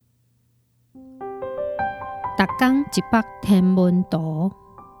逐天一百天文图，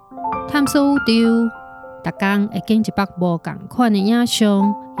探索宇宙。逐天会见一百无同款的影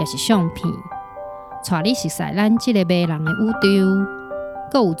像，也是相片，带你熟悉咱这个迷人的宇宙。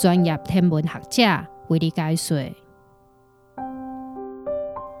更有专业天文学者为你解说。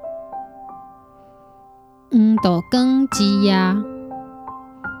黄道光之夜，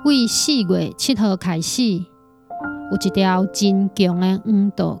为4月7号开始，有一条真强的黄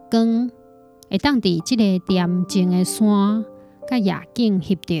道光，会当伫这个恬静的山甲夜景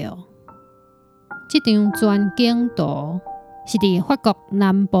翕到。这张全景图是伫法国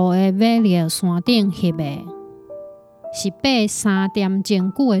南部的维列山顶翕的，是爬3点钟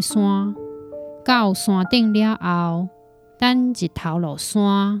久的山。到山顶了后，等日头落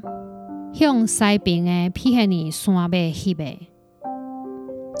山，向西边的皮克尼山尾翕的。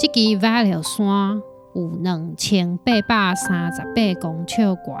这支维列山有2838公尺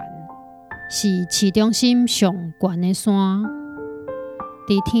悬，是市中心上悬的山。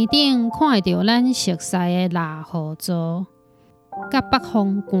伫天顶看会到咱熟悉的蜡河座，甲北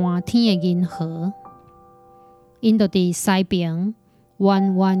方寒天的银河。因就伫西边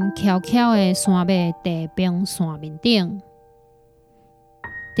弯弯翘翘的山尾地平线面顶，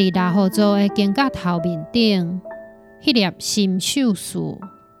伫蜡河座的肩胛头面顶，迄粒心宿树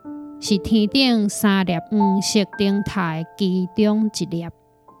是天顶3粒黄色灯塔的其中一粒。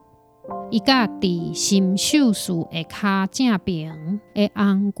伊甲伫心宿树的骹正边的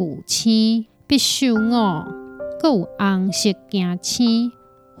红巨星必秀五，阁有红色镜星、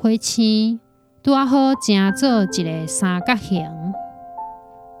火星，拄好成做一个三角形。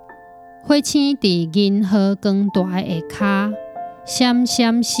火星伫银河光大的下骹，闪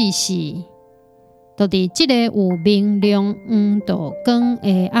闪烁烁，就伫这个有明亮黄道光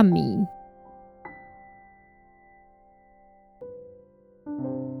的暗暝，